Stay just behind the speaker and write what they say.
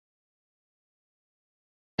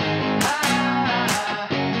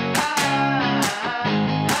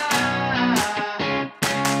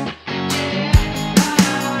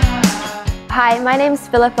Hi, my name's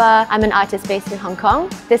Philippa. I'm an artist based in Hong Kong.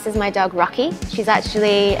 This is my dog Rocky. She's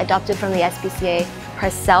actually adopted from the SPCA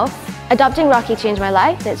herself. Adopting Rocky changed my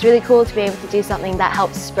life. It's really cool to be able to do something that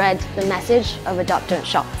helps spread the message of adopt, don't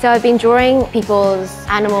shop. So I've been drawing people's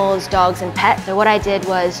animals, dogs and pets. So what I did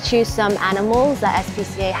was choose some animals that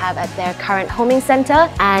SPCA have at their current homing centre,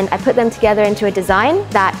 and I put them together into a design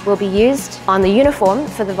that will be used on the uniform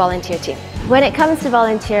for the volunteer team. When it comes to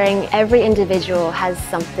volunteering, every individual has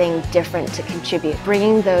something different to contribute.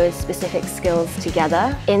 Bringing those specific skills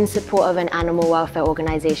together in support of an animal welfare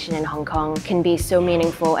organisation in Hong Kong can be so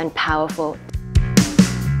meaningful and powerful.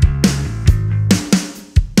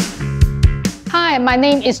 Hi, my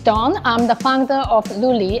name is Dawn. I'm the founder of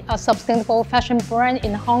RURI, a sustainable fashion brand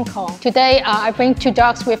in Hong Kong. Today, I bring two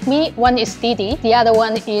dogs with me. One is Didi, the other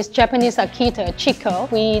one is Japanese Akita, Chico.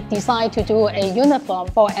 We decided to do a uniform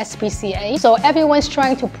for SPCA. So everyone's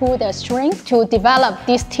trying to pull their strength to develop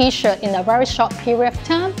this T-shirt in a very short period of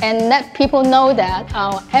time and let people know that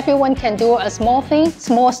everyone can do a small thing,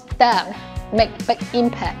 small step, make big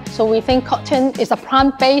impact. So we think cotton is a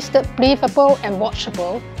plant-based, breathable and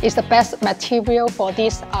washable. It's the best material for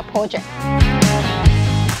this project.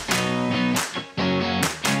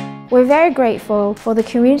 We're very grateful for the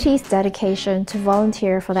community's dedication to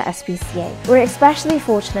volunteer for the SPCA. We're especially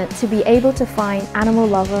fortunate to be able to find animal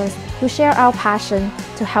lovers who share our passion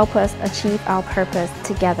to help us achieve our purpose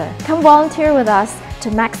together. Come volunteer with us to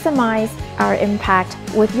maximize our impact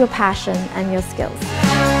with your passion and your skills.